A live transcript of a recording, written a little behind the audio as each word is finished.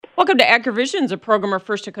Welcome to AgriVisions, a program of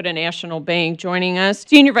First Dakota National Bank. Joining us,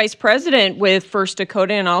 Senior Vice President with First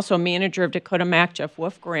Dakota and also Manager of Dakota Mac, Jeff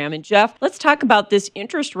Wolfgram. And Jeff, let's talk about this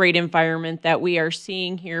interest rate environment that we are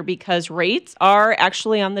seeing here because rates are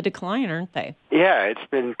actually on the decline, aren't they? Yeah, it's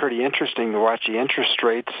been pretty interesting to watch the interest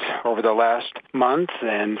rates over the last month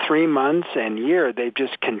and 3 months and year. They've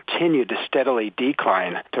just continued to steadily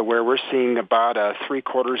decline to where we're seeing about a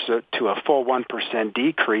 3/4 to a full 1%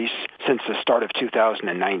 decrease since the start of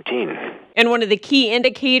 2019. And one of the key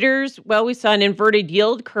indicators, well, we saw an inverted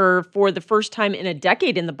yield curve for the first time in a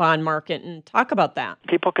decade in the bond market. And talk about that.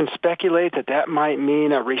 People can speculate that might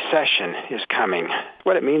mean a recession is coming.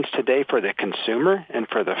 What it means today for the consumer and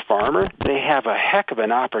for the farmer, they have a heck of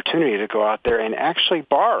an opportunity to go out there and actually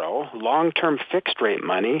borrow long-term fixed-rate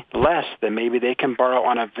money less than maybe they can borrow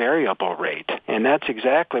on a variable rate. And that's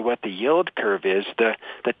exactly what the yield curve is. The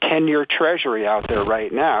 10-year Treasury out there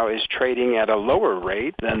right now is trading at a lower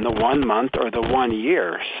rate than the 1 month or the 1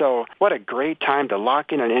 year. So what a great time to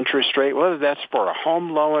lock in an interest rate, whether that's for a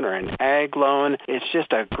home loan or an ag loan. It's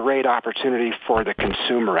just a great opportunity for the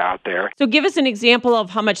consumer out there. So give us an example of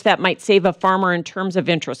how much that might save a farmer in terms of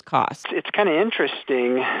interest costs. It's kind of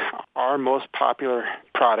interesting. Our most popular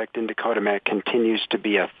product in Dakota Mac continues to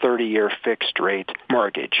be a 30-year fixed rate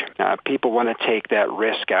mortgage. People want to take that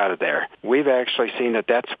risk out of there. We've actually seen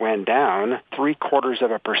that's went down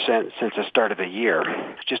 0.75% since the start of the year.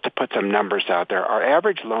 Just to put some numbers out there, our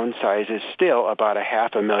average loan size is still about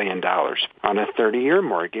 $500,000 on a 30-year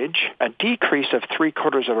mortgage. A decrease of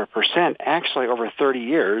 0.75% actually over 30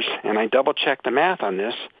 years, and I double-checked the math on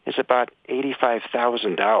this, is about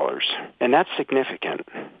 $85,000, and that's significant.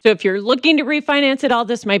 So if you're looking to refinance it all,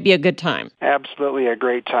 this might be a good time. Absolutely a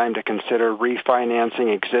great time to consider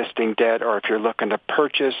refinancing existing debt, or if you're looking to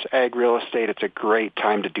purchase ag real estate, it's a great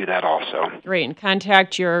time to do that also. Great, and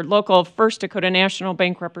contact your local First Dakota National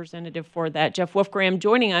Bank representative for that. Jeff Wolfgram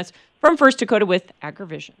joining us from First Dakota with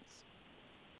AgriVisions.